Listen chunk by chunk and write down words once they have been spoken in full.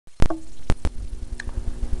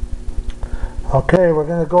Okay, we're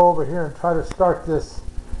going to go over here and try to start this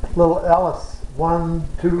little Ellis 1,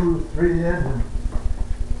 2, 3 engine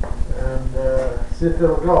and see if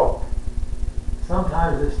it'll go.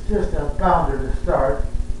 Sometimes it's just a bounder to start.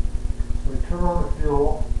 So we turn on the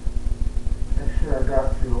fuel, make sure I've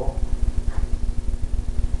got fuel,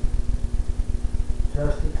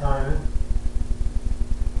 adjust the timing,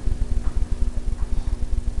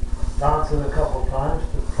 bounce it a couple times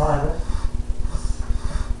to prime it.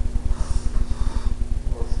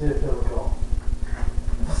 See if it'll go.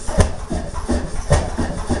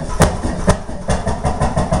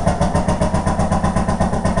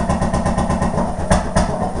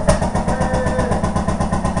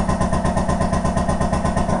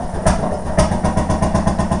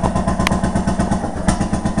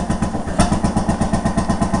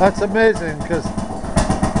 That's amazing, because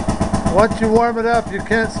once you warm it up, you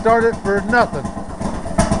can't start it for nothing.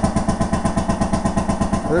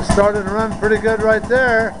 This started to run pretty good right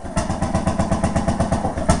there.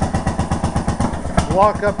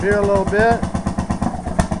 Walk up here a little bit.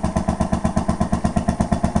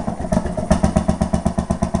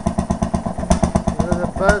 There's the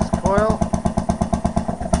buzz coil.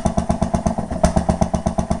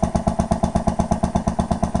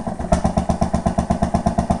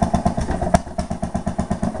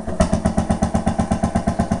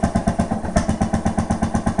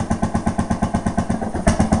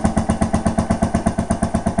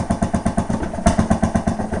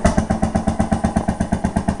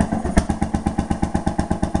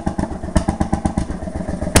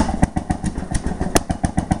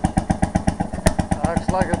 Looks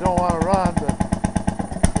like it don't want to run,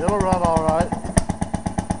 but it'll run all right.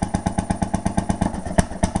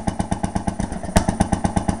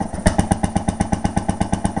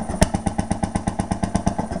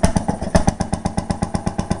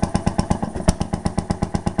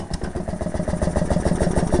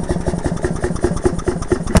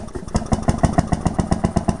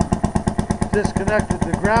 Disconnected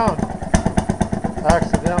the ground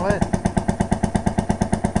accidentally.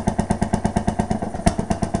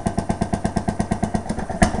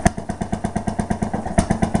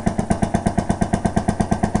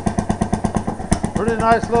 Pretty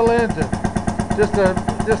nice little engine.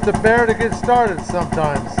 Just a bear to get started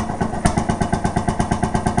sometimes.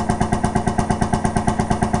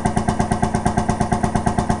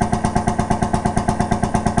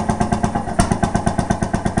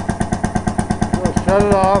 We'll shut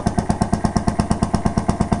it off.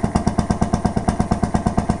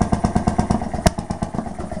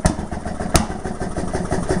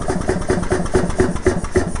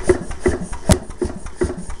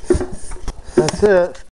 That's it.